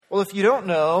Well, if you don't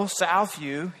know,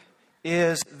 Southview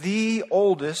is the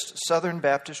oldest Southern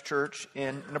Baptist church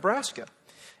in Nebraska.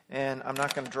 And I'm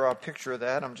not going to draw a picture of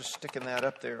that. I'm just sticking that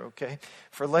up there, okay,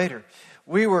 for later.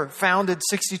 We were founded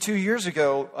 62 years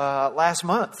ago last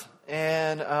month.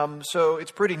 And so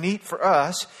it's pretty neat for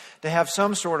us to have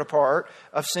some sort of part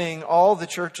of seeing all the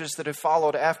churches that have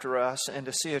followed after us, and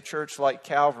to see a church like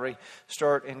Calvary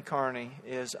start in Kearney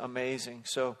is amazing.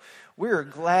 So we're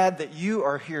glad that you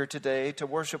are here today to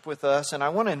worship with us. And I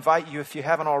want to invite you, if you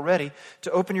haven't already,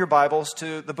 to open your Bibles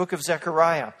to the book of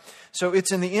Zechariah. So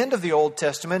it's in the end of the Old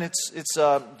Testament. It's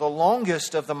the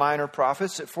longest of the minor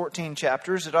prophets at 14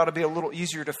 chapters. It ought to be a little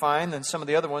easier to find than some of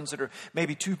the other ones that are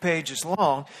maybe 2 pages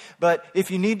long. But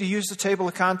if you need to use the table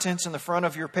of contents in the front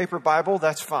of your paper Bible,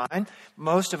 that's fine.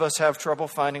 Most of us have trouble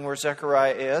finding where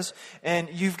Zechariah is. And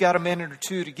you've got a minute or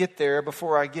two to get there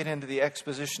before I get into the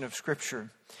exposition of Scripture.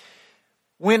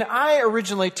 When I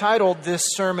originally titled this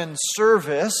sermon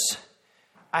Service,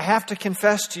 I have to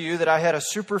confess to you that I had a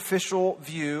superficial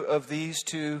view of these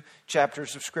 2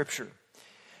 chapters of Scripture.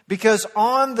 Because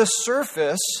on the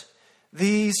surface,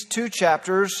 these 2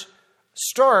 chapters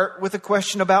start with a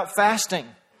question about fasting.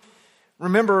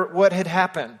 Remember what had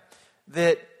happened,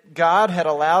 that God had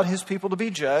allowed His people to be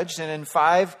judged, and in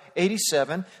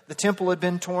 587, the temple had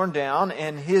been torn down,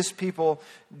 and His people,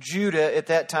 Judah, at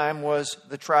that time was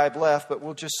the tribe left, but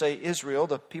we'll just say Israel,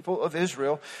 the people of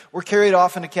Israel, were carried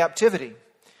off into captivity.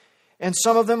 And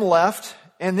some of them left,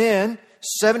 and then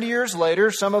 70 years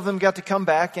later, some of them got to come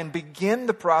back and begin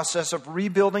the process of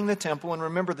rebuilding the temple. And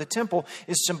remember, the temple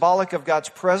is symbolic of God's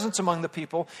presence among the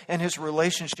people and His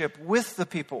relationship with the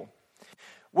people.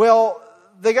 Well,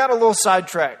 they got a little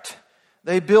sidetracked.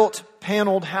 They built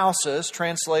paneled houses,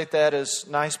 translate that as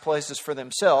nice places for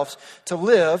themselves to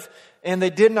live, and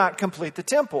they did not complete the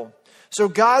temple. So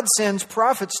God sends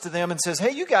prophets to them and says,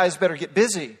 hey, you guys better get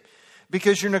busy,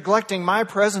 because you're neglecting my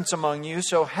presence among you.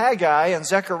 So Haggai and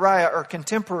Zechariah are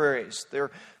contemporaries.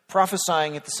 They're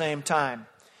prophesying at the same time.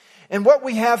 And what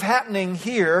we have happening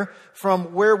here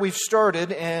from where we've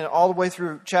started and all the way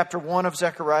through chapter 1 of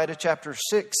Zechariah to chapter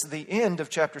 6, the end of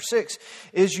chapter 6,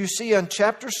 is you see on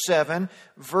chapter 7,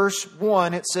 verse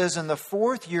 1, it says, in the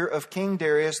 4th year of King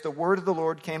Darius, the word of the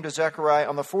Lord came to Zechariah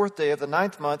on the 4th day of the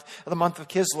 9th month of the month of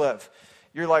Kislev.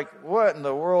 You're like, what in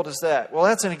the world is that? Well,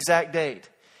 that's an exact date.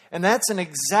 And that's an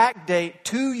exact date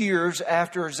 2 years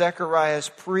after Zechariah's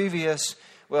previous,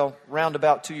 well, round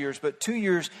about 2 years, but 2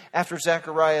 years after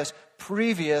Zechariah's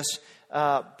previous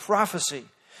prophecy.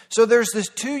 So there's this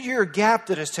 2-year gap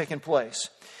that has taken place.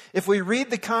 If we read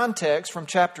the context from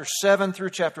chapter 7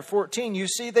 through chapter 14, you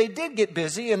see they did get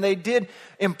busy and they did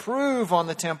improve on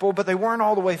the temple, but they weren't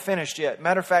all the way finished yet.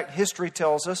 Matter of fact, history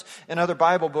tells us, and other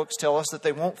Bible books tell us, that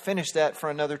they won't finish that for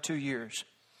another 2 years.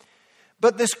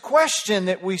 But this question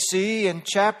that we see in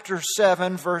chapter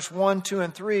 7, verse 1, 2,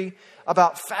 and 3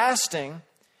 about fasting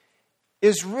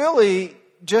is really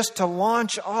just to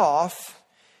launch off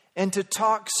and to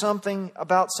talk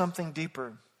about something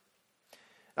deeper.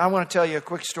 I want to tell you a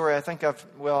quick story.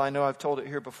 I know I've told it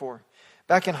here before.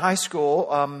 Back in high school,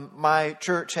 my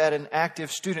church had an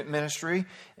active student ministry,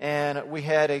 and we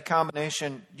had a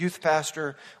combination youth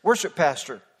pastor, worship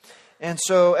pastor. And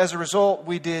so as a result,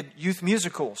 we did youth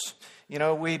musicals. You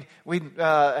know, we'd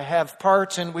have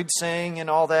parts and we'd sing and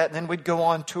all that. And then we'd go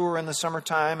on tour in the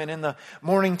summertime. And in the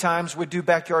morning times, we'd do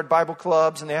backyard Bible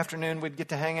clubs. In the afternoon, we'd get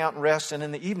to hang out and rest. And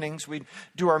in the evenings, we'd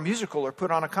do our musical or put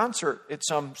on a concert at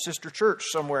some sister church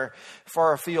somewhere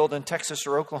far afield in Texas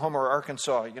or Oklahoma or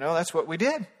Arkansas. You know, that's what we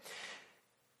did.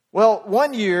 Well,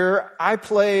 one year, I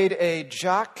played a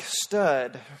jock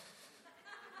stud.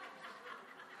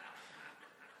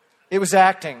 It was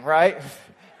acting, right?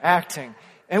 Acting.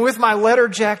 And with my leather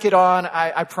jacket on,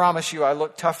 I promise you I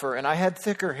looked tougher. And I had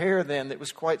thicker hair then that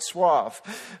was quite suave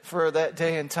for that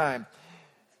day and time.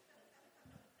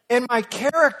 And my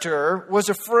character was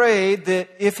afraid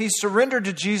that if he surrendered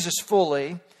to Jesus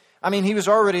fully, he was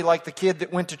already like the kid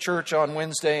that went to church on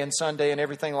Wednesday and Sunday and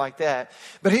everything like that.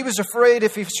 But he was afraid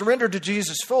if he surrendered to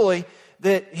Jesus fully,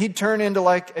 that he'd turn into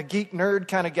like a geek nerd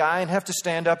kind of guy and have to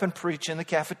stand up and preach in the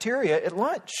cafeteria at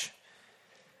lunch.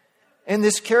 And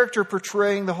this character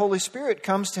portraying the Holy Spirit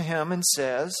comes to him and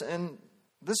says, and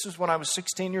this is when I was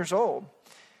 16 years old,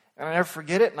 and I never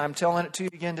forget it, and I'm telling it to you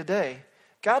again today.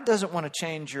 God doesn't want to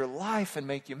change your life and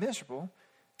make you miserable.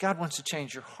 God wants to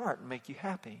change your heart and make you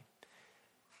happy.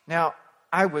 Now,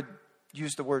 I would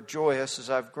use the word joyous as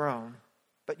I've grown,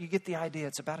 but you get the idea.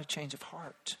 It's about a change of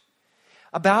heart.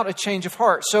 About a change of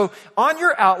heart. So on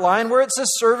your outline where it says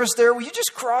service there, will you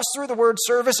just cross through the word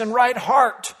service and write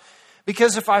heart?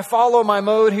 Because if I follow my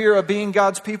mode here of being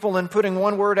God's people and putting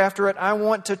one word after it, I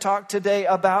want to talk today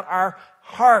about our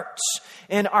hearts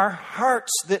and our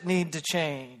hearts that need to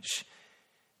change.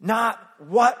 Not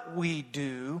what we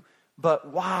do,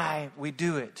 but why we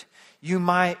do it. You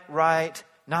might write,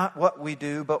 not what we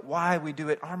do, but why we do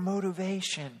it. Our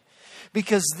motivation.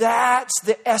 Because that's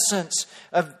the essence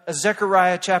of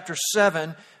Zechariah chapter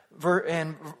 7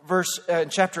 and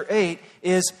chapter 8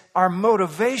 is our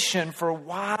motivation for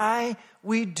why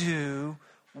we do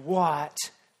what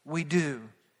we do.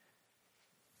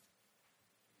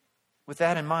 With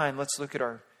that in mind, let's look at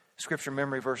our scripture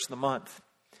memory verse of the month.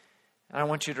 And I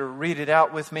want you to read it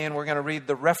out with me, and we're going to read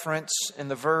the reference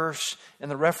and the verse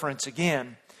and the reference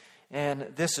again. And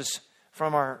this is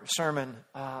from our sermon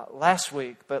last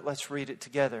week, but let's read it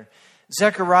together.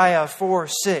 Zechariah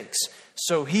 4:6.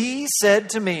 So he said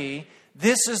to me,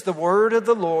 this is the word of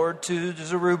the Lord to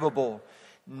Zerubbabel,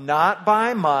 not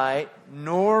by might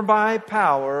nor by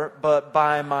power, but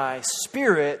by my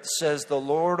Spirit, says the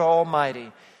Lord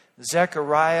Almighty.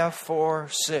 Zechariah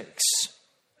 4:6.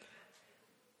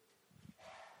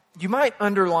 You might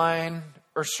underline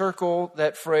or circle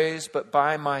that phrase, but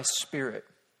by my Spirit.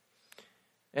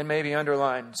 And maybe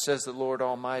underline, says the Lord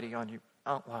Almighty, on your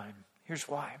outline. Here's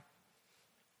why.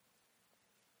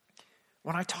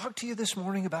 When I talk to you this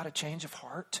morning about a change of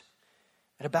heart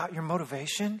and about your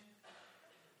motivation,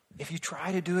 if you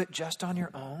try to do it just on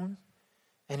your own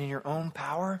and in your own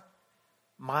power,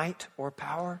 might or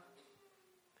power,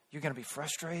 you're going to be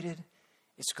frustrated.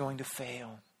 It's going to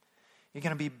fail. You're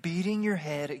going to be beating your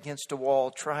head against a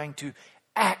wall trying to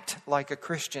act like a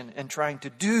Christian and trying to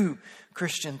do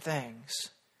Christian things.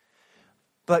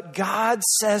 But God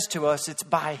says to us, it's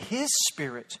by His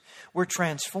Spirit we're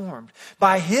transformed.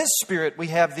 By His Spirit we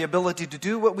have the ability to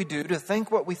do what we do, to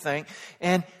think what we think.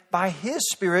 And by His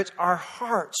Spirit our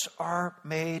hearts are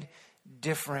made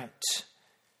different.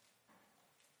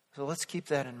 So let's keep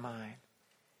that in mind.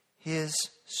 His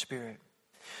Spirit.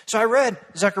 So I read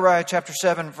Zechariah chapter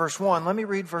 7 verse 1. Let me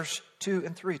read verse 2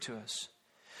 and 3 to us.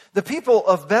 The people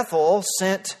of Bethel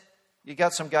sent, you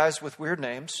got some guys with weird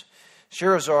names,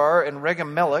 Sherazar and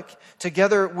Regem-Melech,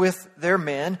 together with their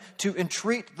men, to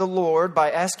entreat the Lord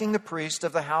by asking the priest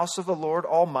of the house of the Lord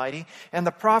Almighty and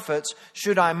the prophets,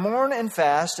 should I mourn and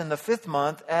fast in the 5th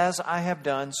month as I have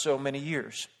done so many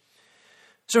years.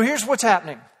 So here's what's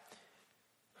happening.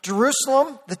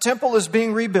 Jerusalem, the temple is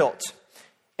being rebuilt.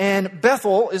 And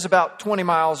Bethel is about 20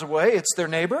 miles away. It's their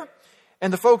neighbor.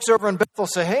 And the folks over in Bethel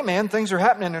say, hey man, things are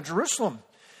happening in Jerusalem.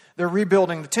 They're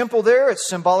rebuilding the temple there. It's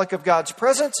symbolic of God's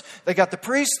presence. They got the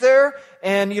priests there.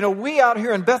 And, we out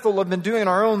here in Bethel have been doing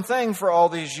our own thing for all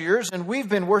these years. And we've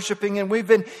been worshiping and we've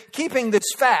been keeping this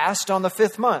fast on the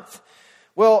 5th month.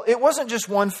 Well, it wasn't just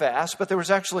one fast, but there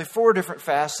was actually 4 different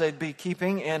fasts they'd be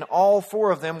keeping. And all 4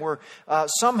 of them were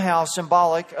somehow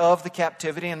symbolic of the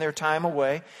captivity and their time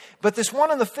away. But this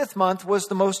one in the 5th month was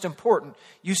the most important.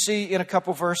 You see in a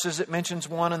couple verses, it mentions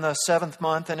one in the 7th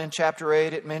month. And in chapter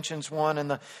 8, it mentions one in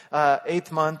the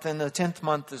 8th month and the 10th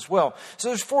month as well. So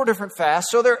there's 4 different fasts.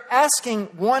 So they're asking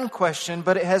one question,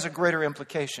 but it has a greater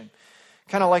implication.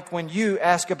 Kind of like when you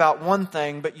ask about one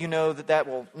thing, but you know that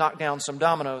will knock down some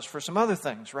dominoes for some other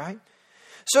things, right?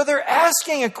 So they're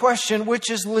asking a question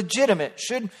which is legitimate.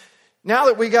 Now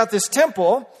that we got this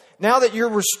temple, now that you're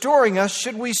restoring us,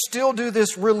 should we still do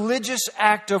this religious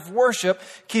act of worship,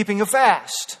 keeping a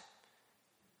fast?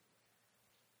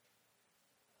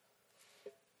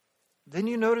 Then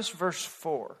you notice verse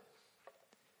 4.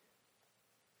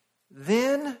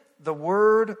 Then the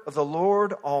word of the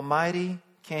Lord Almighty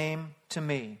came to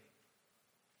me.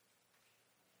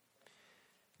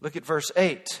 Look at verse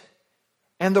 8.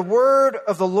 And the word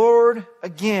of the Lord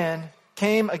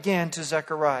came again to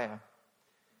Zechariah.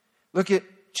 Look at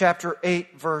chapter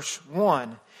 8, verse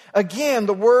 1. Again,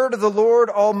 the word of the Lord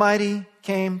Almighty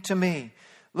came to me.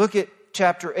 Look at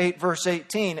chapter 8, verse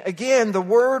 18. Again, the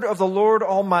word of the Lord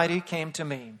Almighty came to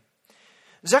me.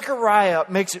 Zechariah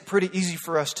makes it pretty easy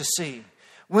for us to see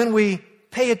when we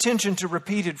pay attention to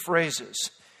repeated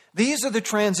phrases. These are the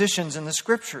transitions in the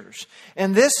Scriptures.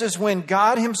 And this is when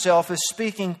God Himself is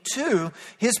speaking to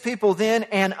His people then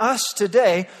and us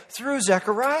today through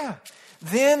Zechariah.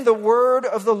 Then the word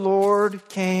of the Lord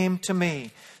came to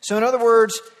me. So in other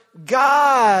words,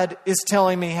 God is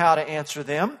telling me how to answer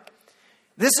them.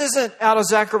 This isn't out of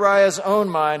Zechariah's own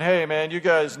mind. Hey man, you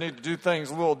guys need to do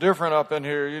things a little different up in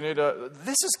here.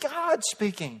 This is God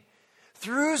speaking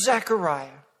through Zechariah.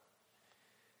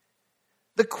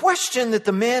 The question that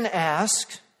the men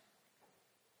asked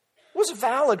was a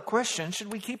valid question.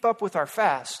 Should we keep up with our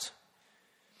fast?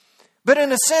 But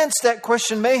in a sense, that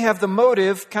question may have the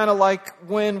motive, kind of like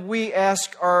when we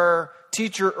ask our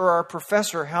teacher or our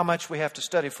professor how much we have to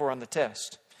study for on the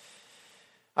test.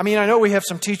 I mean, I know we have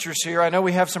some teachers here. I know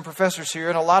we have some professors here.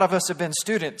 And a lot of us have been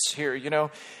students here,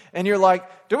 And you're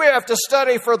like, do we have to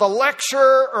study for the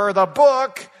lecture or the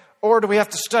book? Or do we have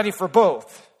to study for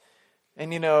both?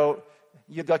 And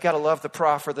you've got to love the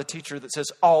prof or the teacher that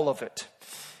says all of it.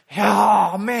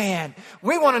 Oh, man.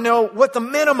 We want to know what the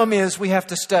minimum is we have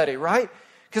to study, right?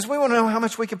 Because we want to know how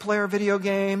much we can play our video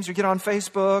games or get on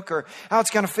Facebook or how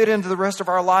it's going to fit into the rest of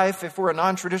our life if we're a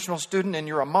non-traditional student and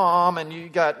you're a mom and you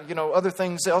got, other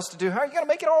things else to do. How are you going to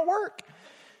make it all work?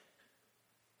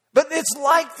 But it's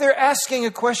like they're asking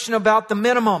a question about the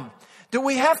minimum. Do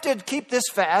we have to keep this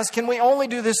fast? Can we only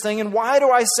do this thing? And why do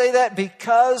I say that?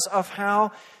 Because of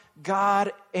how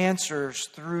God answers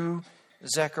through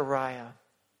Zechariah.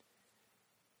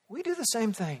 We do the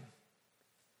same thing.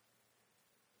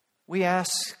 We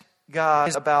ask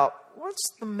God about what's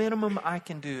the minimum I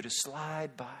can do to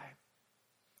slide by.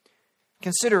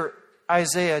 Consider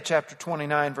Isaiah chapter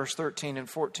 29, verse 13 and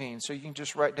 14. So you can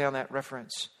just write down that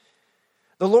reference.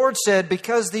 The Lord said,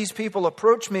 because these people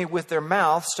approach me with their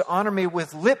mouths to honor me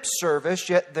with lip service,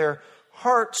 yet their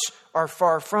hearts are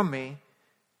far from me.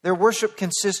 Their worship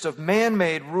consists of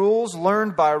man-made rules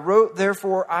learned by rote.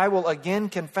 Therefore, I will again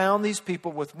confound these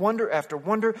people with wonder after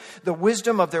wonder. The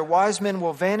wisdom of their wise men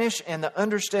will vanish, and the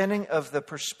understanding of the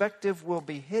perspective will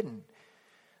be hidden.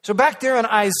 So back there in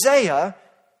Isaiah,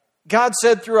 God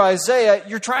said through Isaiah,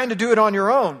 you're trying to do it on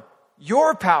your own.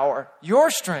 Your power, your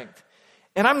strength.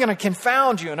 And I'm going to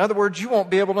confound you. In other words, you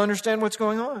won't be able to understand what's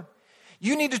going on.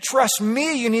 You need to trust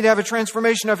me. You need to have a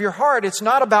transformation of your heart. It's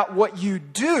not about what you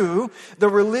do, the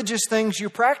religious things you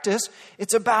practice.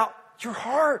 It's about your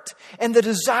heart and the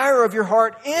desire of your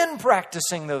heart in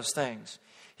practicing those things.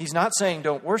 He's not saying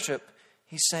don't worship.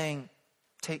 He's saying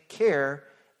take care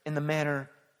in the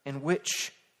manner in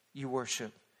which you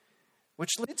worship.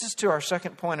 Which leads us to our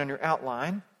second point on your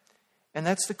outline. And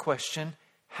that's the question,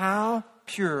 how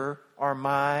pure are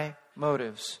my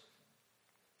motives?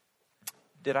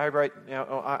 Did I write?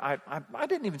 I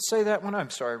didn't even say that one. I'm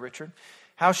sorry, Richard.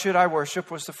 How should I worship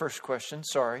was the first question.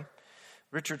 Sorry.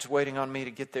 Richard's waiting on me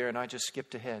to get there and I just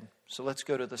skipped ahead. So let's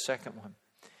go to the second one.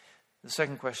 The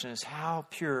second question is, how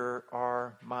pure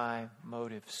are my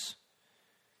motives?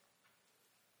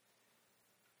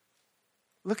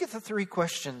 Look at the three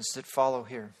questions that follow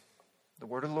here. The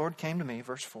word of the Lord came to me,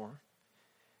 verse 4.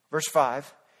 Verse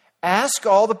 5, ask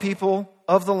all the people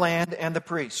of the land and the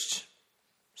priests.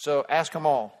 So ask them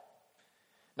all.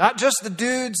 Not just the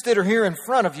dudes that are here in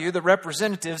front of you, the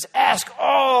representatives. Ask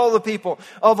all the people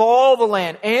of all the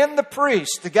land and the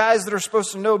priests, the guys that are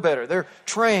supposed to know better. They're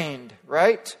trained,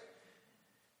 right?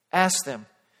 Ask them.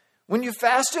 When you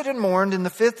fasted and mourned in the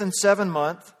 5th and 7th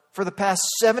month for the past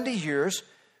 70 years,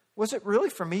 was it really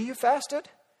for me you fasted?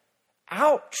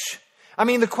 Ouch. I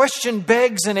mean, the question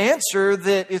begs an answer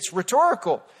that it's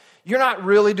rhetorical. You're not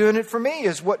really doing it for me,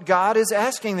 is what God is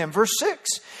asking them. Verse 6,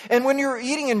 and when you were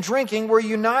eating and drinking, were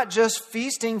you not just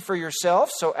feasting for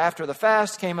yourself? So after the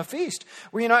fast came a feast.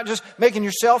 Were you not just making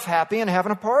yourself happy and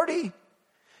having a party?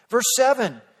 Verse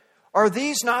 7, are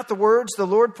these not the words the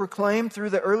Lord proclaimed through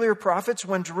the earlier prophets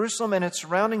when Jerusalem and its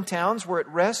surrounding towns were at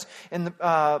rest and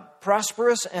the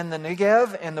prosperous and the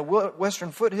Negev and the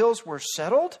western foothills were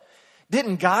settled?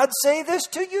 Didn't God say this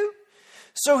to you?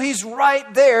 So he's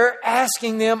right there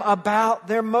asking them about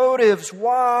their motives.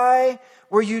 Why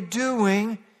were you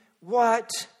doing what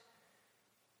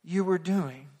you were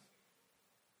doing?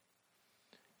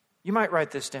 You might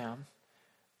write this down.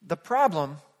 The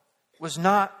problem was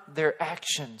not their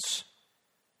actions,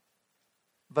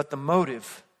 but the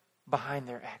motive behind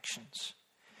their actions.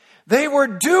 They were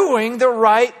doing the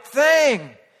right thing.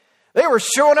 They were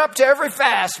showing up to every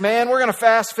fast, man. We're going to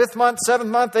fast 5th month, 7th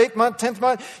month, 8th month, 10th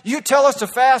month. You tell us to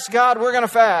fast, God, we're going to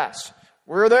fast.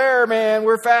 We're there, man.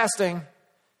 We're fasting.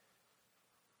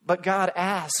 But God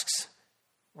asks,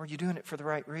 were you doing it for the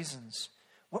right reasons?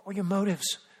 What were your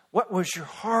motives? What was your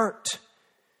heart?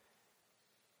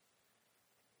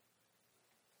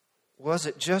 Was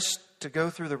it just to go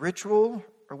through the ritual,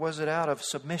 or was it out of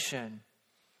submission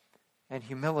and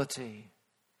humility?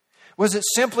 Was it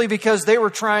simply because they were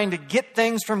trying to get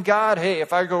things from God? Hey,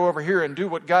 if I go over here and do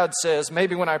what God says,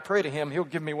 maybe when I pray to Him, He'll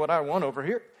give me what I want over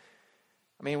here.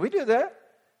 I mean, we do that.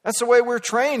 That's the way we're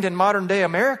trained in modern day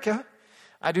America.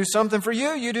 I do something for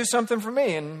you, you do something for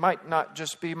me. And it might not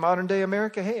just be modern day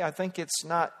America. Hey, I think it's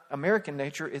not American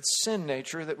nature, it's sin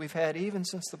nature that we've had even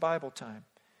since the Bible time.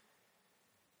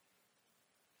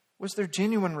 Was there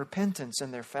genuine repentance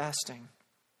in their fasting?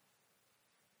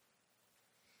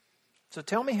 So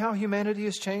tell me how humanity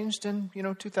has changed in,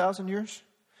 2,000 years.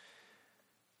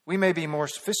 We may be more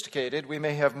sophisticated, we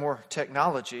may have more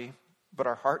technology, but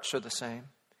our hearts are the same.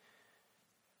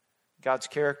 God's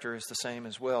character is the same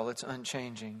as well. It's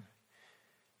unchanging.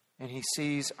 And He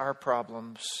sees our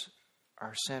problems,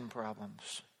 our sin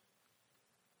problems.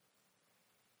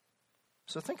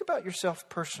 So think about yourself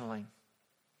personally.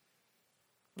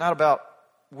 Not about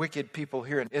wicked people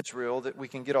here in Israel that we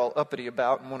can get all uppity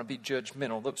about and want to be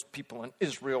judgmental. Those people in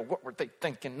Israel, what were they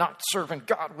thinking? Not serving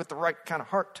God with the right kind of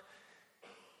heart.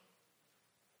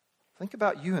 Think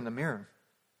about you in the mirror.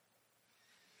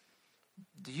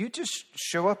 Do you just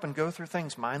show up and go through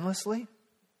things mindlessly?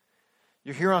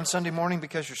 You're here on Sunday morning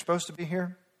because you're supposed to be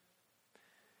here.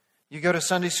 You go to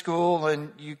Sunday school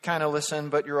and you kind of listen,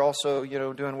 but you're also,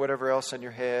 doing whatever else in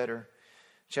your head or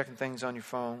checking things on your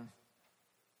phone.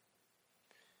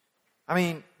 I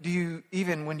mean, do you,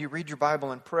 even when you read your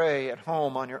Bible and pray at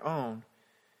home on your own,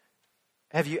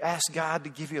 have you asked God to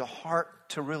give you a heart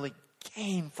to really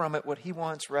gain from it what He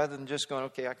wants rather than just going,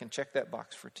 okay, I can check that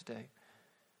box for today?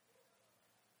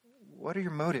 What are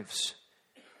your motives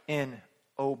in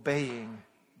obeying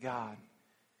God?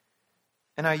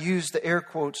 And I use the air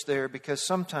quotes there because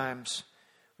sometimes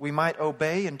we might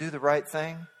obey and do the right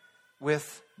thing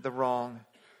with the wrong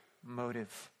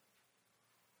motive.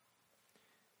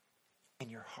 In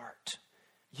your heart.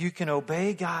 You can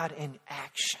obey God in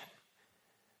action,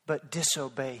 but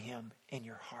disobey Him in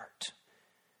your heart.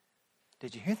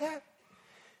 Did you hear that?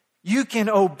 You can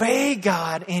obey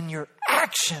God in your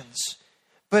actions,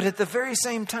 but at the very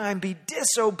same time be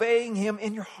disobeying Him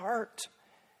in your heart.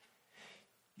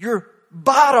 Your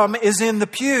bottom is in the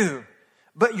pew,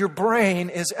 but your brain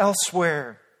is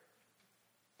elsewhere.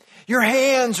 Your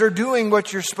hands are doing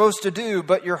what you're supposed to do,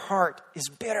 but your heart is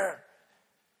bitter.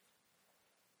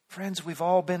 Friends, we've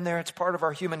all been there. It's part of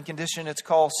our human condition. It's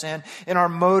called sin. And our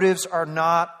motives are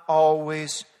not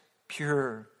always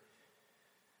pure.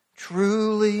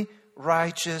 Truly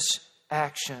righteous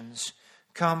actions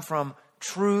come from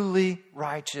truly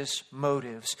righteous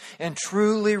motives. And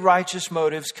truly righteous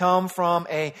motives come from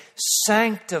a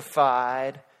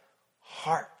sanctified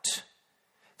heart.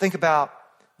 Think about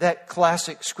that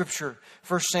classic scripture,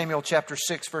 1 Samuel chapter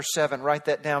 6, verse 7. Write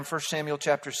that down, 1 Samuel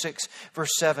chapter 6,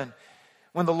 verse 7.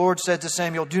 When the Lord said to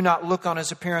Samuel, do not look on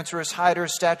his appearance or his height or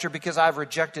his stature because I've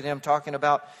rejected him, talking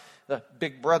about the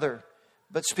big brother.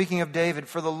 But speaking of David,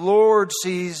 for the Lord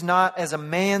sees not as a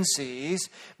man sees.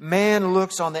 Man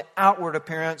looks on the outward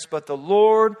appearance, but the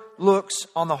Lord looks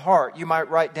on the heart. You might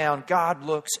write down, God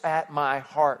looks at my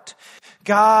heart.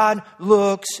 God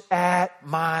looks at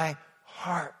my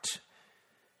heart.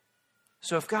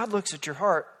 So if God looks at your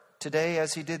heart today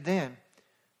as He did then,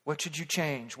 what should you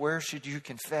change? Where should you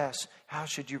confess? How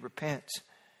should you repent?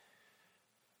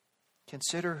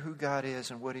 Consider who God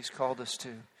is and what He's called us to.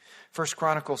 1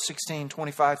 Chronicles 16,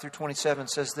 25 through 27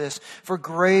 says this, for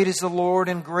great is the Lord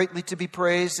and greatly to be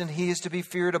praised, and He is to be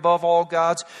feared above all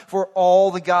gods. For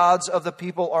all the gods of the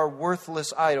people are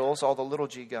worthless idols, all the little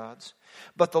g gods.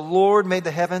 But the Lord made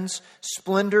the heavens.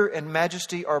 Splendor and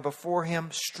majesty are before Him.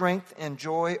 Strength and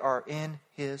joy are in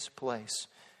His place.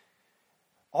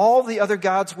 All the other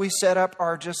gods we set up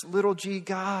are just little g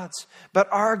gods. But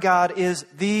our God is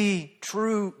the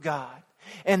true God.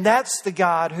 And that's the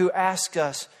God who asks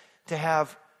us to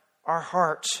have our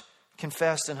hearts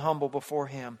confessed and humble before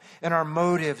Him. And our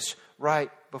motives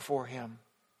right before Him.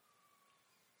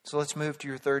 So let's move to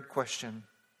your third question.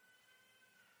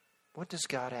 What does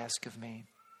God ask of me?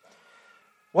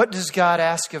 What does God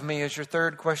ask of me is your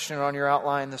third question on your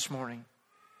outline this morning.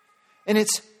 And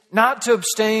it's not to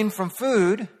abstain from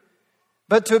food,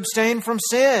 but to abstain from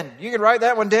sin. You can write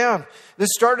that one down. This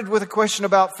started with a question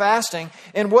about fasting.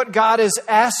 And what God is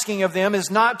asking of them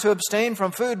is not to abstain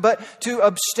from food, but to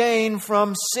abstain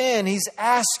from sin. He's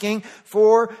asking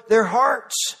for their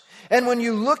hearts. And when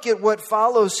you look at what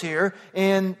follows here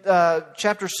in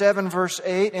chapter 7, verse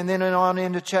 8, and then on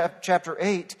into chapter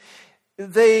 8,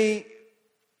 they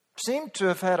seem to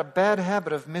have had a bad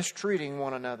habit of mistreating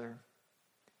one another.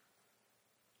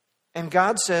 And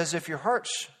God says, if your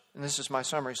hearts, and this is my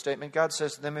summary statement, God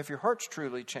says to them, if your hearts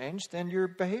truly change, then your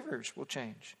behaviors will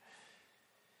change.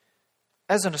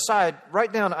 As an aside,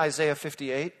 write down Isaiah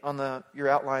 58 on your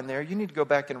outline there. You need to go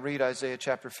back and read Isaiah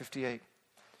chapter 58.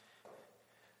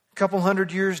 A couple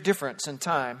hundred years difference in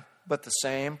time, but the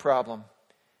same problem.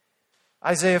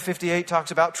 Isaiah 58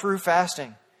 talks about true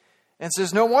fasting and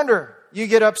says, no wonder you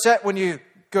get upset when you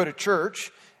go to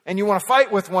church and you want to fight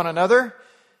with one another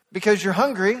because you're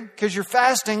hungry, because your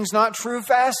fasting's not true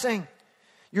fasting.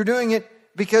 You're doing it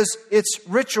because it's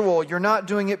ritual. You're not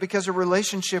doing it because of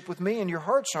relationship with me and your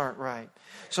hearts aren't right.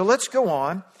 So let's go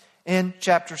on in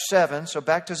chapter 7. So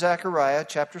back to Zechariah,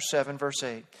 chapter 7, verse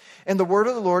 8. And the word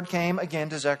of the Lord came again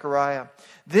to Zechariah.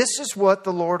 This is what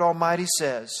the Lord Almighty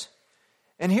says.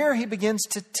 And here he begins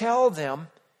to tell them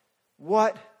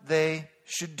what they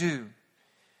should do.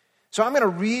 So I'm going to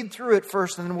read through it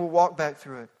first and then we'll walk back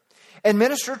through it.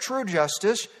 Administer true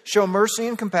justice, show mercy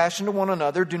and compassion to one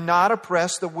another. Do not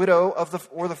oppress the widow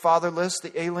or the fatherless,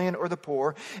 the alien or the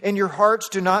poor. In your hearts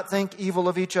do not think evil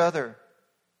of each other.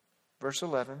 Verse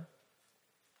 11.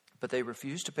 But they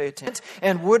refused to pay attention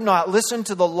and would not listen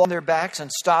to the law on their backs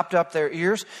and stopped up their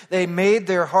ears. They made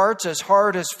their hearts as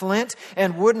hard as flint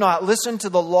and would not listen to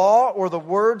the law or the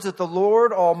words that the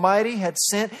Lord Almighty had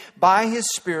sent by His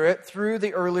Spirit through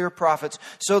the earlier prophets.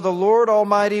 So the Lord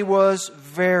Almighty was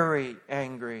very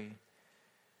angry.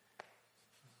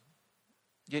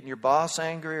 Getting your boss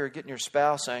angry or getting your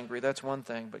spouse angry, that's one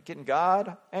thing. But getting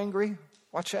God angry,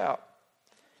 watch out.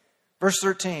 Verse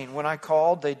 13, when I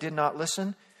called, they did not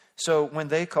listen. So when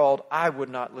they called, I would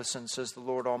not listen, says the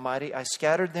Lord Almighty. I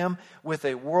scattered them with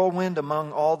a whirlwind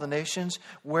among all the nations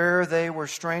where they were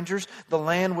strangers. The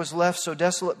land was left so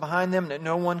desolate behind them that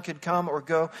no one could come or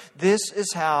go. This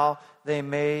is how they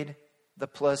made the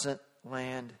pleasant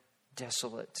land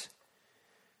desolate.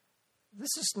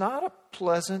 This is not a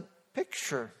pleasant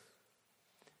picture.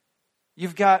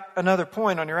 You've got another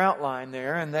point on your outline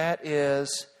there, and that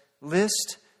is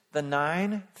list the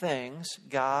 9 things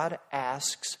God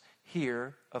asks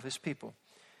here of His people.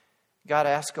 God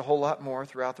asks a whole lot more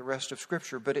throughout the rest of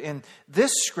Scripture. But in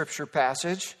this Scripture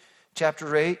passage, chapter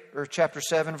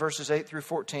 7, verses 8 through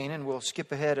 14, and we'll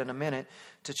skip ahead in a minute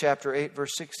to chapter 8,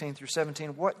 verse 16 through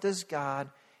 17, what does God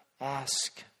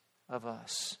ask of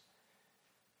us?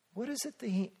 What is it that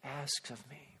He asks of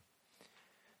me?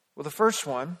 Well, the first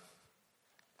one,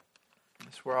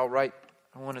 that's where I'll write,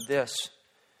 I wanted this.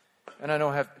 And I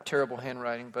don't have terrible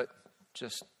handwriting, but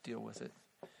just deal with it.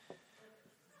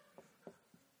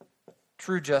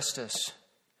 True justice.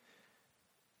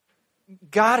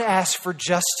 God asks for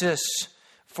justice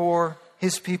for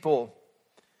His people.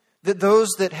 That those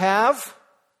that have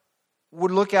would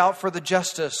look out for the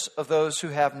justice of those who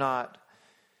have not.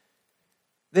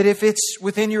 That if it's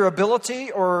within your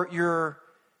ability or your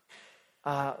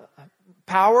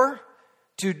power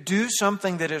to do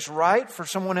something that is right for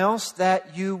someone else,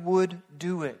 that you would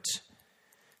do it.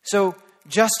 So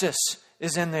justice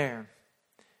is in there.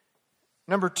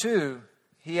 Number 2,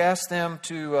 He asked them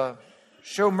to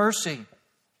show mercy.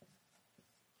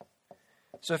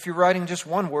 So if you're writing just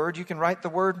one word, you can write the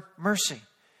word mercy.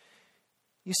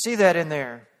 You see that in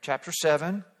there, chapter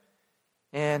 7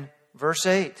 and verse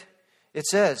 8. It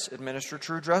says, administer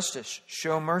true justice,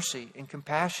 show mercy and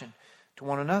compassion to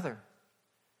one another.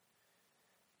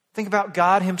 Think about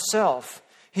God Himself.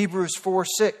 Hebrews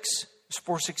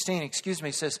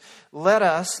 4:16 says, let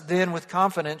us then with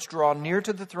confidence draw near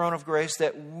to the throne of grace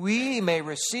that we may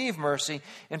receive mercy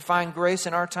and find grace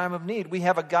in our time of need. We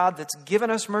have a God that's given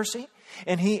us mercy,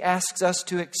 and He asks us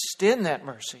to extend that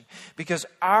mercy because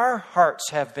our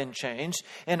hearts have been changed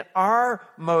and our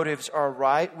motives are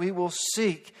right. We will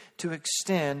seek to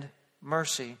extend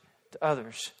mercy to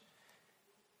others.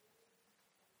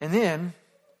 And then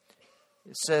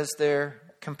it says there,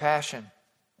 compassion.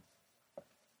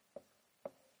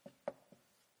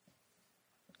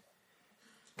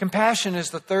 Compassion is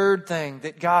the third thing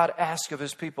that God asks of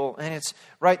His people. And it's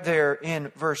right there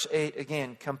in verse 8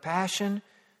 again. Compassion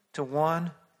to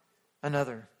one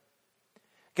another.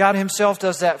 God Himself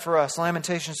does that for us.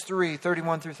 Lamentations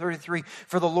 3:31 through 33.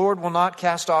 For the Lord will not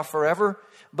cast off forever,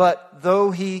 but though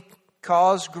He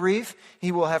cause grief,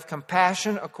 He will have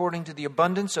compassion according to the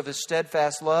abundance of His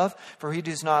steadfast love, for He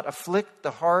does not afflict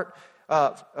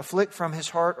from His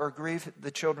heart or grieve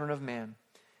the children of men.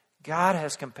 God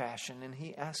has compassion, and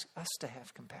He asks us to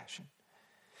have compassion.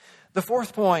 The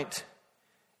fourth point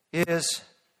is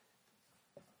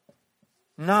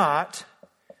not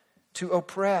to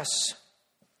oppress.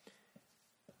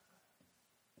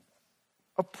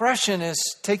 Oppression is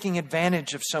taking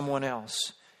advantage of someone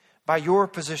else by your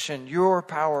position, your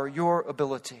power, your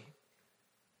ability.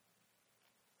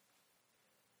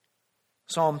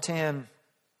 Psalm 10,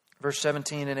 verse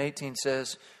 17 and 18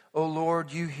 says, O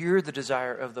Lord, you hear the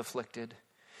desire of the afflicted.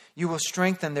 You will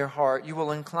strengthen their heart. You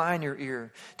will incline your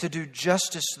ear to do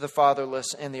justice to the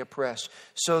fatherless and the oppressed,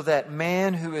 so that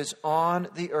man who is on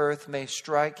the earth may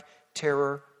strike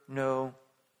terror no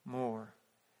more.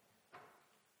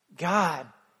 God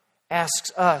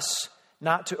asks us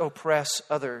not to oppress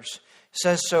others. It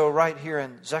says so right here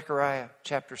in Zechariah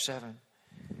chapter 7.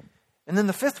 And then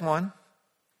the fifth one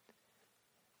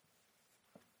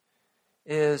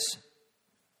is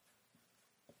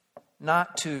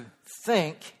not to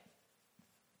think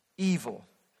evil.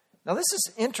 Now, this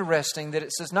is interesting that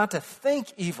it says not to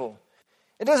think evil.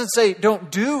 It doesn't say don't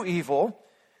do evil.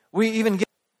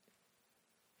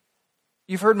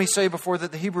 You've heard me say before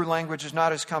that the Hebrew language is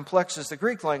not as complex as the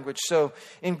Greek language. So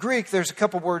in Greek, there's a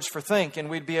couple words for think, and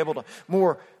we'd be able to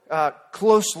more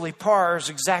closely parse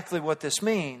exactly what this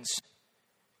means.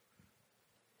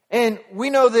 And we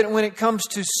know that when it comes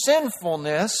to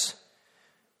sinfulness,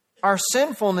 our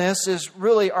sinfulness is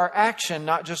really our action,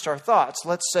 not just our thoughts.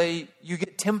 Let's say you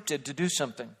get tempted to do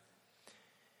something.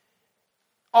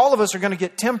 All of us are going to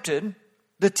get tempted.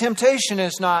 The temptation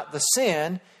is not the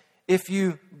sin. If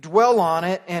you dwell on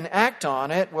it and act on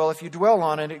it, well, if you dwell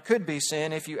on it, it could be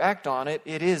sin. If you act on it,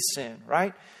 it is sin,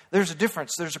 right? There's a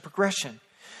difference. There's a progression.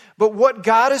 But what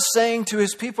God is saying to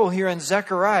His people here in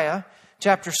Zechariah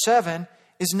chapter 7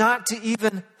 is not to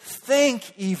even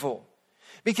think evil.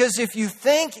 Because if you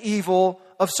think evil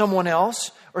of someone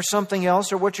else or something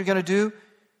else or what you're going to do,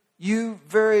 you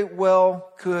very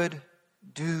well could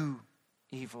do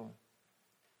evil.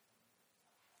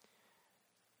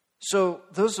 So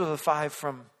those are the 5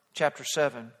 from chapter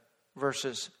 7,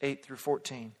 verses 8 through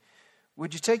 14.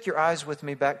 Would you take your eyes with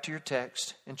me back to your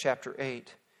text in chapter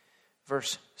 8,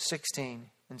 verse 16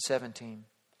 and 17.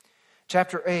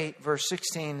 Chapter 8, verse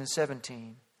 16 and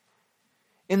 17.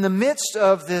 In the midst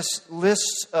of this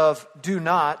list of do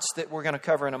nots that we're going to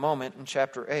cover in a moment in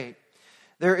chapter 8,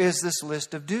 there is this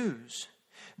list of do's.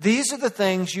 These are the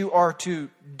things you are to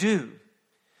do.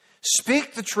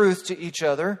 Speak the truth to each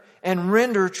other and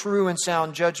render true and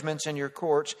sound judgments in your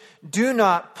courts. Do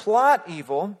not plot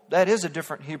evil. That is a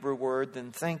different Hebrew word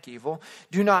than think evil.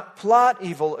 Do not plot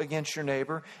evil against your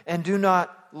neighbor, and do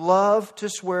not love to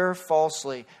swear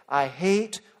falsely. I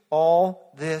hate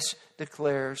all this,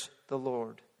 declares the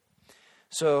Lord.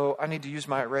 So I need to use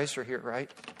my eraser here,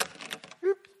 right?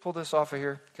 Pull this off of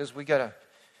here because we got to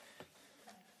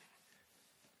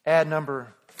add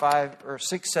number 5 or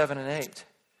 6, 7, and 8.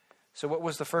 So what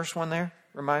was the first one there?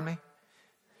 Remind me.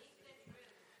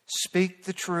 Speak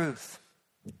the truth.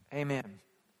 Amen.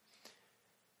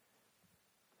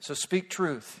 So speak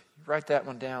truth. Write that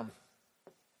one down.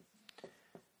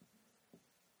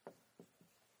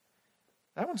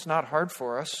 That one's not hard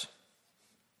for us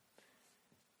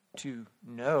to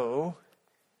know,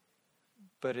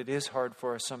 but it is hard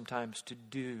for us sometimes to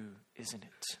do, isn't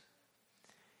it?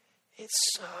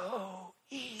 It's so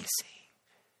easy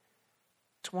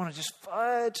to want to just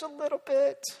fudge a little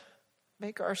bit,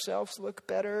 make ourselves look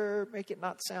better, make it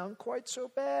not sound quite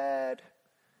so bad.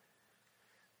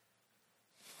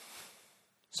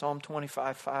 Psalm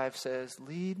 25:5 says,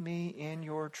 lead me in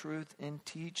your truth and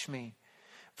teach me.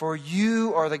 For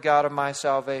you are the God of my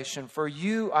salvation. For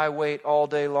you I wait all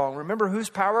day long. Remember, whose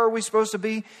power are we supposed to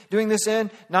be doing this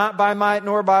in? Not by might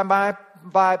nor by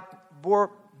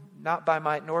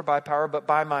power, but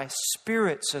by my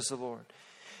Spirit, says the Lord.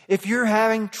 If you're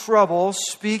having trouble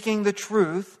speaking the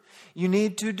truth, you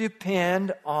need to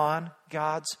depend on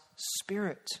God's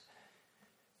Spirit.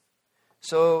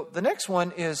 So the next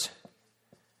one is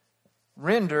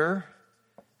render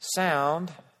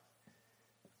sound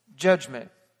judgment.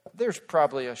 There's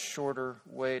probably a shorter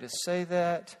way to say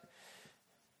that,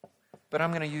 but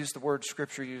I'm going to use the word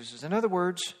Scripture uses. In other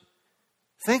words,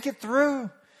 think it through.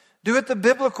 Do it the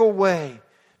biblical way.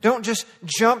 Don't just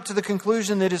jump to the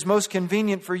conclusion that is most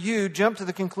convenient for you. Jump to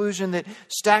the conclusion that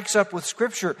stacks up with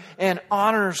Scripture and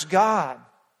honors God.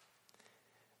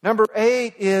 Number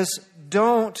 8 is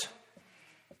don't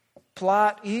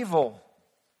plot evil.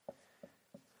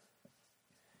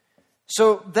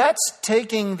 So that's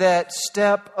taking that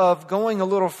step of going a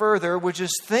little further, which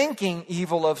is thinking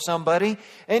evil of somebody,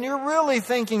 and you're really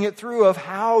thinking it through of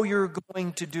how you're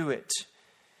going to do it.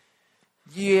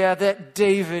 Yeah, that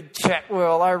David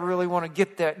Chatwell, I really want to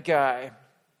get that guy.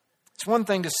 It's one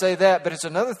thing to say that, but it's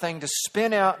another thing to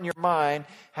spin out in your mind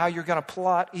how you're going to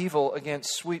plot evil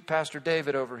against sweet Pastor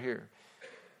David over here.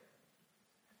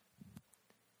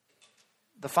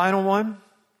 The final one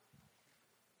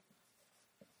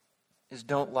is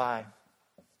don't lie.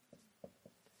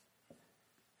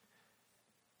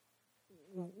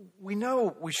 We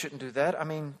know we shouldn't do that. I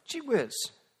mean, gee whiz,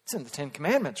 it's in the 10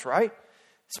 Commandments, right?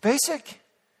 It's basic.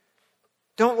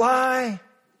 Don't lie.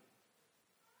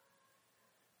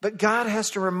 But God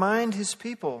has to remind His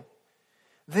people.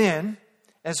 Then,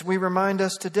 as we remind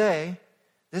us today,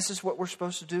 this is what we're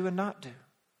supposed to do and not do.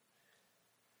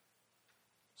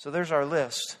 So there's our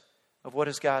list of what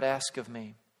does God ask of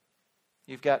me.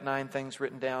 You've got 9 things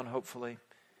written down, hopefully.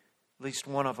 At least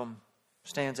one of them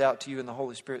stands out to you and the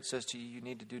Holy Spirit says to you, you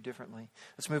need to do differently.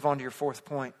 Let's move on to your 4th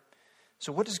point.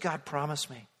 So what does God promise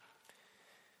me?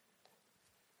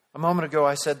 A moment ago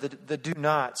I said the do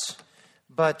nots.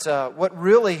 But what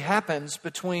really happens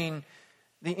between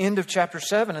the end of chapter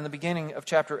 7 and the beginning of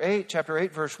chapter 8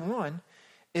 verse 1,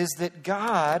 is that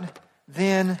God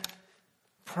then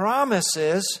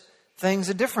promises things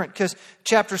are different. Because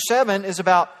chapter 7 is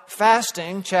about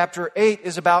fasting, chapter 8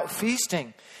 is about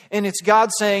feasting. And it's God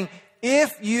saying,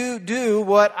 if you do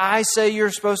what I say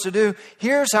you're supposed to do,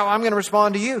 here's how I'm going to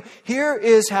respond to you. Here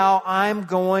is how I'm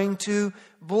going to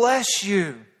bless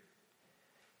you.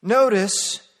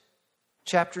 Notice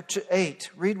chapter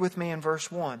 8. Read with me in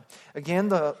verse 1. Again,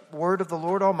 the word of the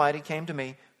Lord Almighty came to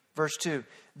me. Verse 2.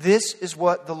 This is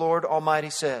what the Lord Almighty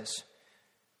says.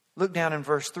 Look down in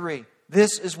verse 3.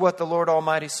 This is what the Lord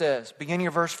Almighty says. Beginning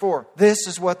of verse 4. This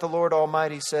is what the Lord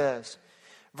Almighty says.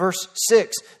 Verse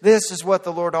 6, this is what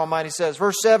the Lord Almighty says.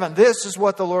 Verse 7, this is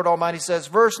what the Lord Almighty says.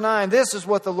 Verse 9, this is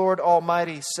what the Lord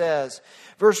Almighty says.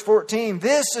 Verse 14,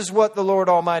 this is what the Lord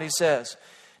Almighty says.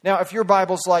 Now, if your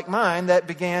Bible's like mine, that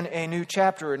began a new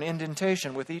chapter, an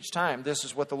indentation with each time. This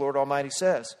is what the Lord Almighty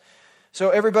says.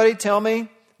 So everybody tell me,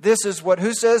 this is what,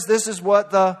 who says this is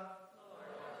what the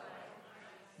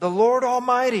Lord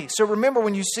Almighty. So remember,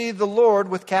 when you see the Lord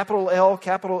with capital L,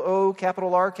 capital O,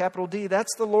 capital R, capital D,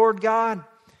 that's the Lord God.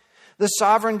 The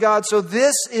sovereign God. So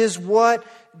this is what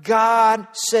God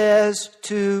says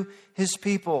to His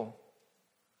people.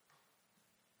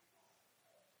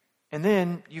 And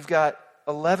then you've got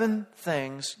 11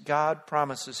 things God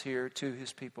promises here to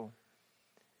His people.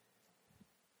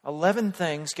 11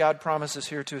 things God promises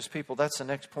here to His people. That's the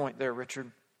next point there,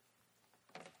 Richard.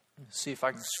 Let's see if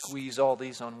I can squeeze all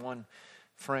these on one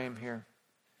frame here.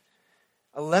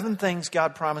 11 things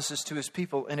God promises to His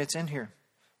people, and it's in here.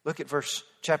 Look at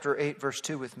chapter 8, verse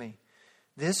 2 with me.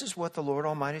 This is what the Lord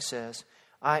Almighty says.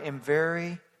 I am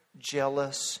very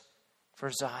jealous for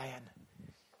Zion.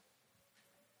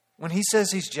 When He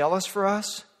says He's jealous for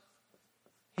us,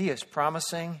 He is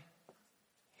promising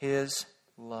His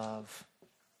love.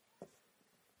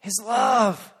 His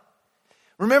love.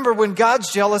 Remember, when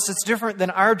God's jealous, it's different than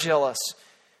our jealous.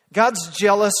 God's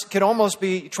jealous could almost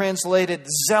be translated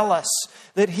zealous.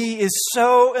 That He is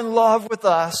so in love with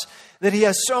us, that He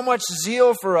has so much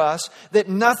zeal for us, that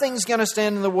nothing's going to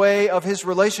stand in the way of His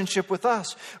relationship with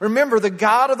us. Remember, the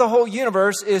God of the whole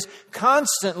universe is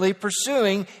constantly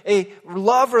pursuing a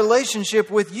love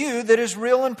relationship with you that is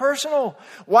real and personal.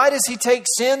 Why does He take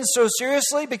sin so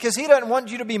seriously? Because He doesn't want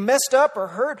you to be messed up or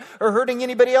hurt or hurting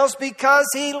anybody else, because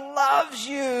He loves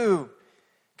you.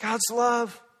 God's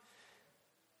love.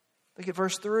 Look at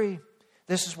verse 3.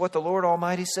 This is what the Lord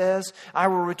Almighty says. I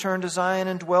will return to Zion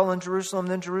and dwell in Jerusalem.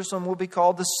 Then Jerusalem will be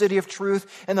called the city of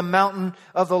truth, and the mountain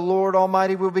of the Lord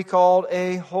Almighty will be called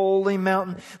a holy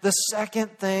mountain. The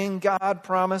second thing God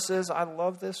promises, I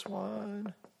love this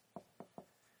one,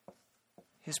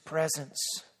 His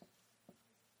presence.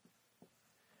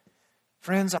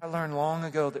 Friends, I learned long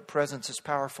ago that presence is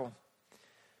powerful.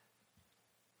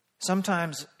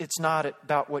 Sometimes it's not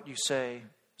about what you say.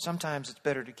 Sometimes it's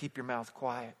better to keep your mouth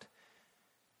quiet.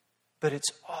 But it's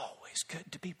always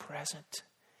good to be present,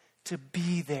 to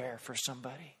be there for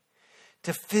somebody,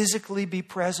 to physically be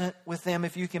present with them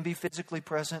if you can be physically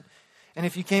present. And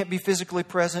if you can't be physically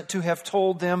present, to have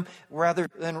told them rather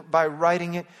than by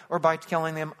writing it or by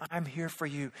telling them, I'm here for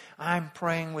you, I'm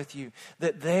praying with you,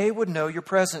 that they would know your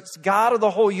presence. God of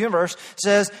the whole universe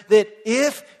says that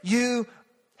if you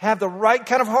have the right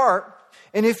kind of heart,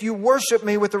 and if you worship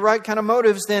me with the right kind of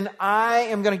motives, then I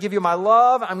am going to give you my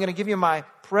love. I'm going to give you my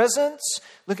presence.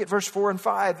 Look at verse 4 and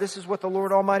 5. This is what the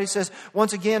Lord Almighty says.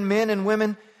 Once again, men and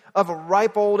women of a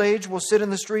ripe old age will sit in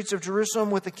the streets of Jerusalem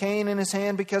with a cane in his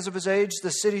hand because of his age.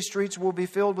 The city streets will be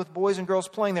filled with boys and girls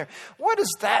playing there. What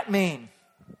does that mean?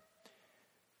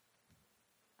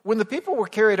 When the people were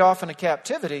carried off into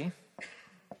captivity,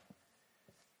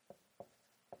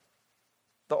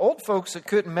 the old folks that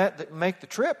couldn't make the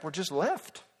trip were just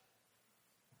left.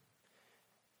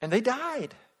 And they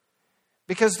died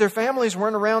because their families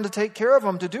weren't around to take care of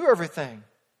them, to do everything.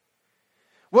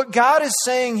 What God is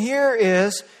saying here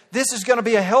is, this is going to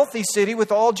be a healthy city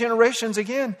with all generations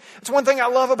again. It's one thing I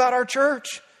love about our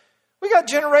church. We got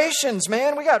generations,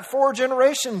 man. We got 4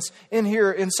 generations in here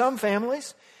in some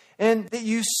families. And that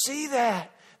you see that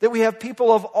we have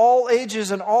people of all ages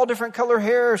and all different color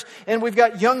hairs. And we've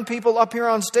got young people up here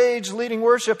on stage leading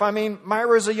worship. I mean,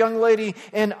 Myra's a young lady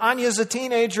and Anya's a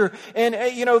teenager. And,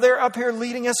 they're up here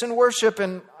leading us in worship.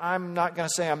 And I'm not going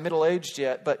to say I'm middle-aged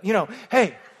yet, but,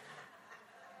 hey.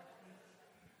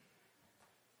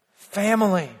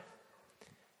 Family.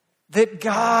 That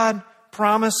God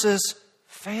promises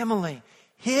family.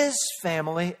 His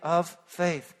family of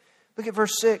faith. Look at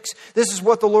verse 6. This is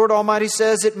what the Lord Almighty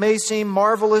says. It may seem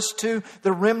marvelous to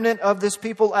the remnant of this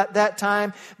people at that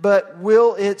time, but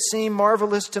will it seem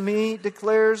marvelous to me,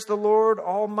 declares the Lord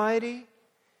Almighty?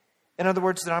 In other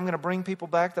words, that I'm going to bring people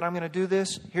back, that I'm going to do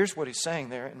this. Here's what he's saying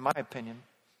there, in my opinion.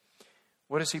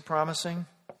 What is he promising?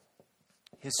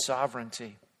 His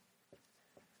sovereignty.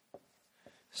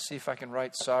 See if I can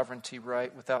write sovereignty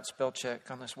right without spell check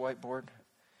on this whiteboard.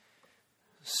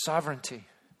 Sovereignty.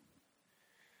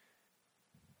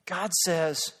 God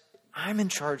says, I'm in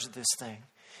charge of this thing.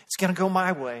 It's going to go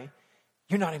my way.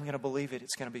 You're not even going to believe it.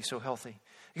 It's going to be so healthy.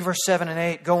 Verse 7 and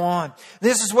 8, go on.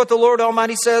 This is what the Lord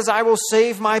Almighty says. I will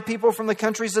save my people from the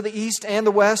countries of the east and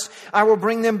the west. I will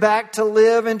bring them back to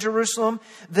live in Jerusalem.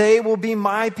 They will be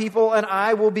my people, and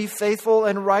I will be faithful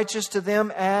and righteous to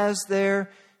them as their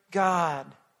God.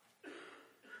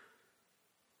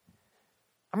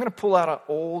 I'm going to pull out an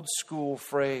old school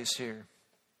phrase here,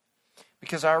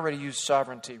 because I already used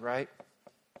sovereignty, right?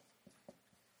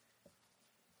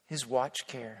 His watch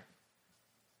care.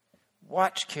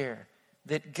 Watch care.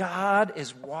 That God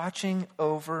is watching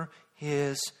over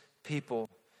His people.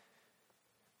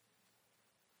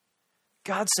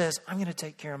 God says, I'm going to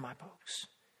take care of my folks.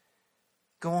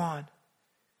 Go on.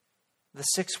 The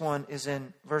sixth one is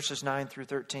in verses 9 through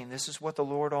 13. This is what the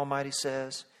Lord Almighty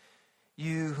says.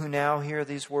 You who now hear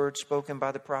these words spoken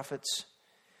by the prophets.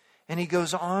 And he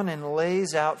goes on and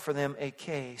lays out for them a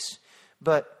case.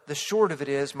 But the short of it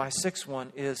is, my sixth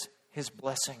one is his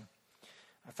blessing.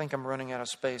 I think I'm running out of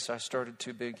space. I started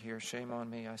too big here. Shame on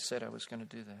me. I said I was going to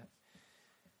do that.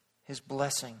 His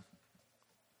blessing.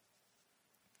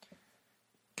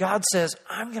 God says,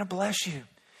 I'm going to bless you.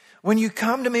 When you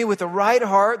come to me with the right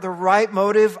heart, the right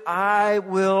motive, I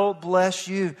will bless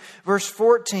you. Verse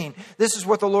 14, this is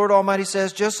what the Lord Almighty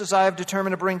says, just as I have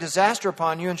determined to bring disaster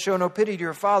upon you and show no pity to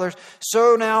your fathers,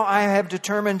 so now I have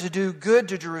determined to do good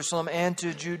to Jerusalem and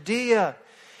to Judea.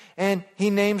 And he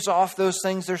names off those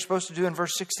things they're supposed to do in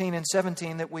verse 16 and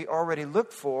 17 that we already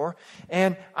looked for.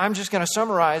 And I'm just going to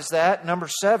summarize that, number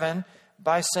 7,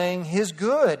 by saying his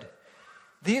good.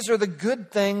 These are the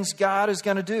good things God is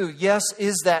going to do. Yes,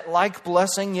 is that like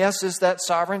blessing? Yes, is that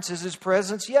sovereignty? Is his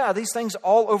presence? Yeah, these things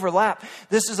all overlap.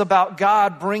 This is about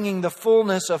God bringing the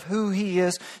fullness of who he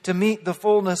is to meet the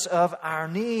fullness of our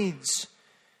needs.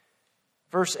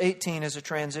 Verse 18 is a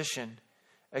transition.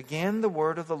 Again, the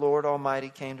word of the Lord Almighty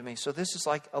came to me. So this is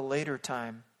like a later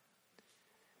time,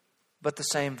 but the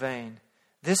same vein.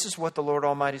 This is what the Lord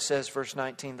Almighty says, verse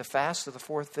 19. The fast of the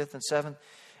 4th, 5th, and 7th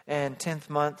and 10th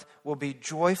month will be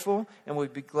joyful and will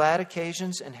be glad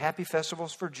occasions and happy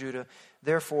festivals for Judah.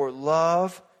 Therefore,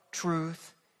 love,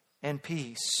 truth, and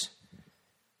peace.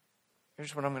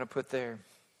 Here's what I'm going to put there.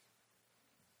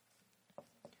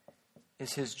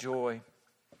 Is his joy.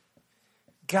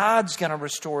 God's going to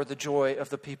restore the joy of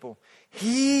the people.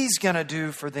 He's going to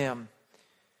do for them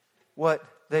what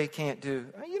they can't do.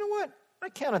 You know what? I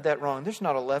counted that wrong. There's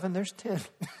not 11, there's 10.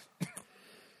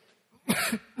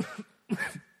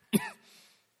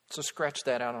 So scratch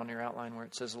that out on your outline where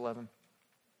it says 11.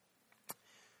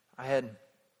 I had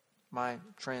my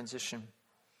transition.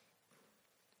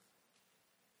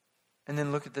 And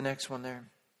then look at the next one there.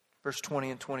 Verse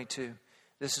 20 and 22.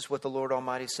 This is what the Lord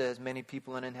Almighty says. Many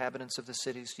people and inhabitants of the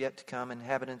cities yet to come,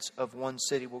 inhabitants of one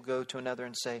city will go to another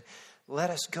and say, let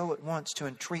us go at once to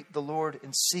entreat the Lord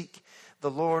and seek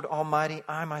the Lord Almighty.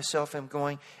 I myself am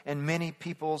going, and many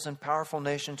peoples and powerful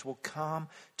nations will come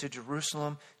to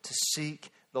Jerusalem to seek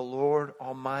the Lord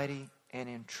Almighty and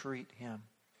entreat him.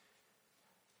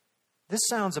 This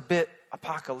sounds a bit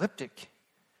apocalyptic,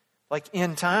 like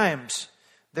end times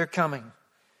they're coming.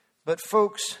 But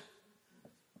folks,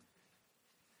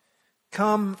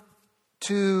 come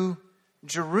to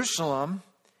Jerusalem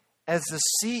as the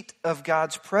seat of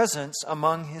God's presence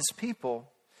among his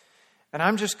people. And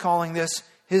I'm just calling this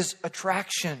his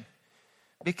attraction,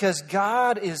 because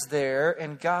God is there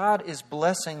and God is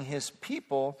blessing his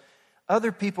people.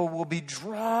 Other people will be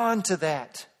drawn to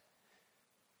that.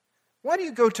 Why do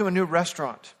you go to a new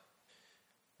restaurant?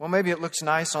 Well, maybe it looks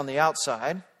nice on the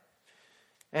outside,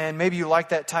 and maybe you like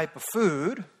that type of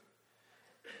food,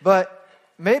 but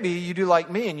maybe you do like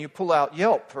me and you pull out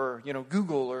Yelp or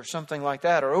Google or something like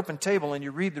that, or Open Table, and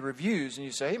you read the reviews and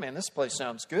you say, hey man, this place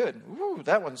sounds good. Ooh,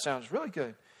 that one sounds really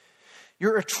good.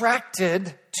 You're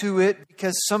attracted to it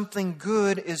because something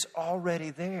good is already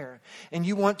there and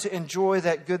you want to enjoy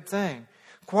that good thing.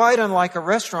 Quite unlike a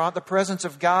restaurant, the presence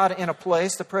of God in a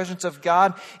place, the presence of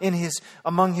God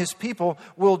among his people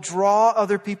will draw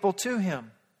other people to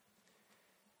him.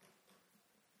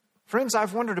 Friends,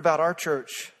 I've wondered about our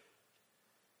church.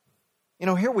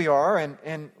 Here we are,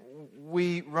 and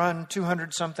we run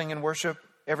 200 something in worship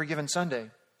every given Sunday.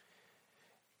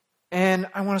 And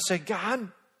I want to say,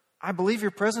 God, I believe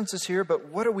your presence is here, but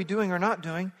what are we doing or not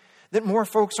doing that more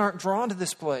folks aren't drawn to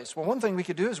this place? Well, one thing we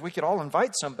could do is we could all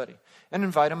invite somebody and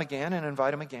invite them again and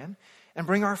invite them again and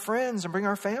bring our friends and bring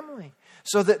our family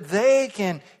so that they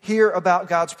can hear about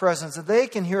God's presence, that they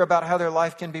can hear about how their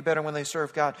life can be better when they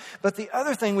serve God. But the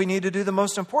other thing we need to do, the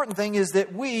most important thing, is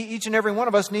that we, each and every one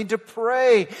of us, need to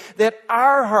pray that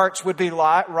our hearts would be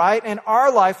right and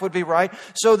our life would be right,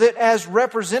 so that as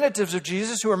representatives of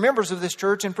Jesus who are members of this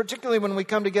church, and particularly when we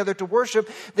come together to worship,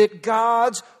 that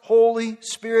God's Holy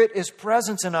Spirit is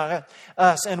present in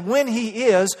us. And when He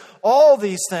is, all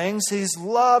these things, His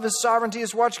love, His sovereignty,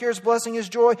 His watch care, His blessing, His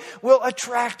joy, will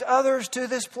attract others to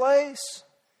this place.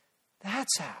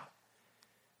 That's how.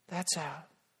 That's how.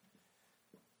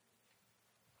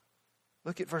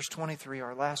 Look at verse 23,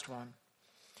 our last one.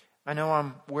 I know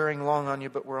I'm wearing long on you,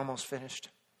 but we're almost finished.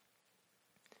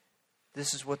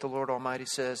 This is what the Lord Almighty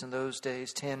says: in those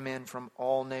days, 10 men from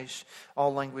all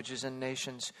languages and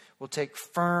nations will take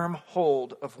firm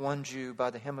hold of one Jew by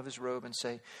the hem of his robe and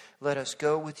say, "Let us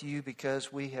go with you,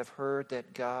 because we have heard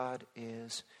that God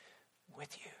is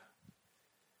with you."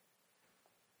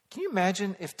 Can you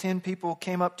imagine if 10 people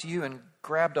came up to you and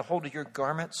grabbed a hold of your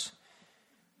garments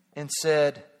and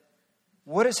said,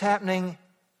 "What is happening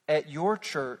at your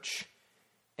church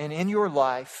and in your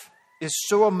life is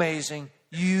so amazing,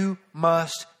 you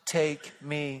must take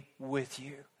me with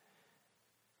you"?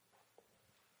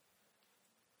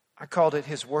 I called it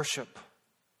His worship.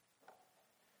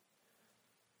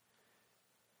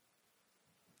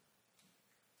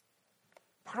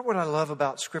 Part of what I love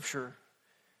about Scripture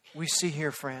we see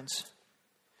here, friends.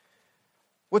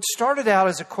 What started out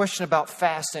as a question about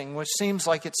fasting, which seems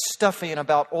like it's stuffy and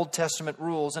about Old Testament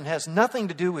rules and has nothing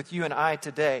to do with you and I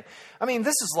today. I mean,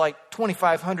 this is like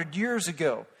 2,500 years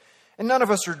ago. And none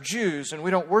of us are Jews, and we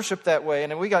don't worship that way.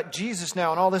 And we got Jesus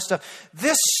now and all this stuff.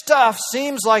 This stuff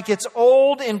seems like it's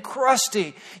old and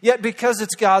crusty. Yet because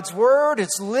it's God's Word,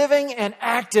 it's living and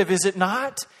active, is it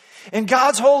not? And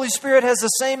God's Holy Spirit has the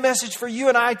same message for you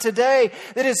and I today.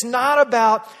 That it's not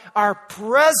about our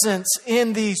presence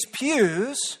in these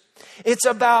pews. It's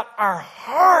about our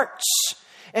hearts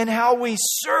and how we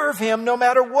serve Him no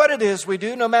matter what it is we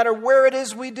do, no matter where it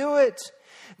is we do it.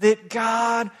 That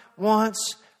God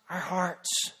wants our hearts.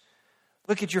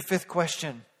 Look at your fifth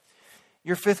question.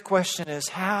 Your fifth question is,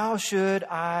 how should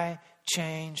I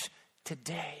change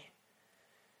today?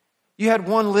 You had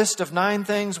one list of 9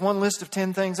 things, one list of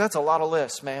 10 things. That's a lot of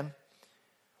lists, man.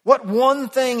 What one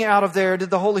thing out of there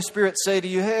did the Holy Spirit say to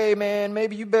you, "Hey, man,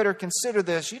 maybe you better consider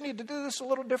this. You need to do this a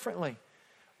little differently"?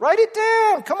 Write it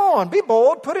down. Come on, be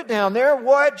bold. Put it down there.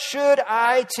 What should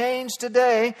I change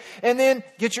today? And then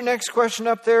get your next question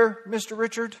up there, Mr.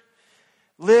 Richard.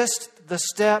 List the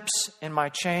steps in my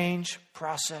change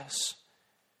process.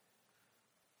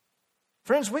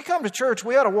 Friends, we come to church,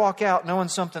 we ought to walk out knowing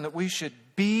something that we should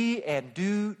be and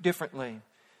do differently.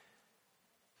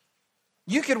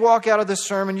 You could walk out of this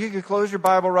sermon, you could close your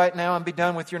Bible right now and be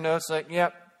done with your notes like,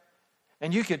 yep.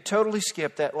 And you could totally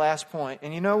skip that last point.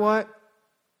 And you know what?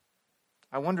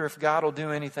 I wonder if God will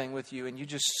do anything with you. And you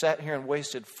just sat here and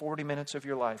wasted 40 minutes of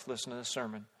your life listening to this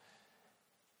sermon.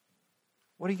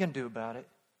 What are you going to do about it?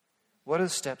 What are the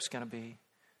steps going to be?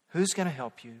 Who's going to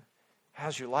help you?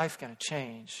 How's your life going to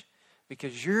change?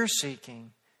 Because you're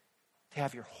seeking to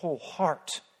have your whole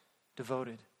heart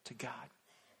devoted to God.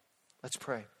 Let's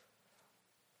pray.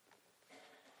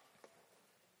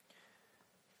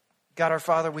 God our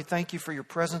Father, we thank you for your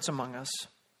presence among us.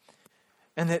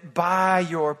 And that by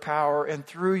your power and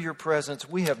through your presence,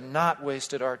 we have not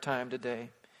wasted our time today.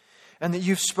 And that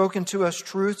you've spoken to us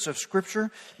truths of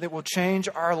Scripture that will change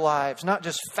our lives. Not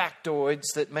just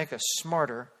factoids that make us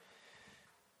smarter,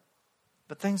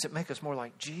 but things that make us more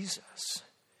like Jesus.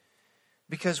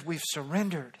 Because we've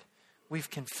surrendered, we've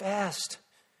confessed,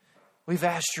 we've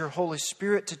asked your Holy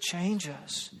Spirit to change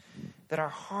us. That our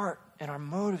heart and our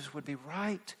motives would be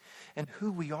right, and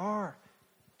who we are,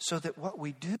 so that what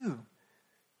we do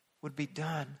would be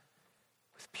done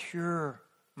with pure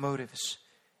motives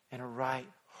and a right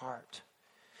heart.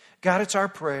 God, it's our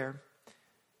prayer,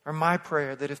 or my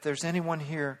prayer, that if there's anyone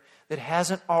here that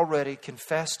hasn't already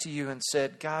confessed to you and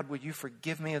said, "God, will you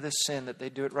forgive me of this sin," that they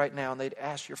do it right now and they'd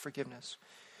ask your forgiveness.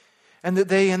 And that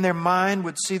they in their mind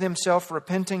would see themselves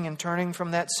repenting and turning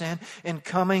from that sin and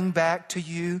coming back to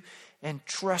you and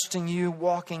trusting you,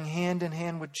 walking hand in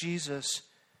hand with Jesus,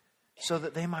 so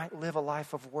that they might live a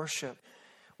life of worship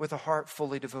with a heart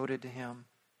fully devoted to Him.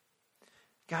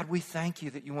 God, we thank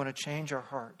you that you want to change our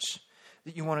hearts.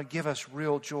 that you want to give us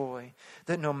real joy,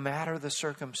 that no matter the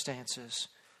circumstances,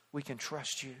 we can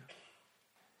trust you.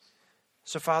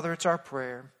 So, Father, it's our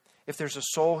prayer, if there's a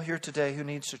soul here today who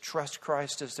needs to trust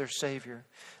Christ as their Savior,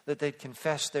 that they'd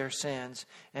confess their sins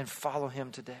and follow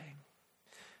Him today.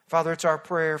 Father, it's our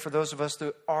prayer for those of us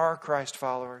that are Christ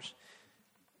followers,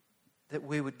 that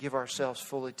we would give ourselves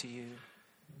fully to you,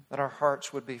 that our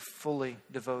hearts would be fully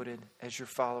devoted as your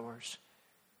followers,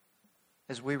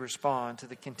 as we respond to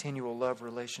the continual love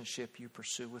relationship you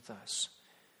pursue with us.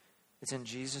 It's in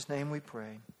Jesus' name we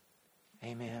pray.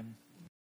 Amen.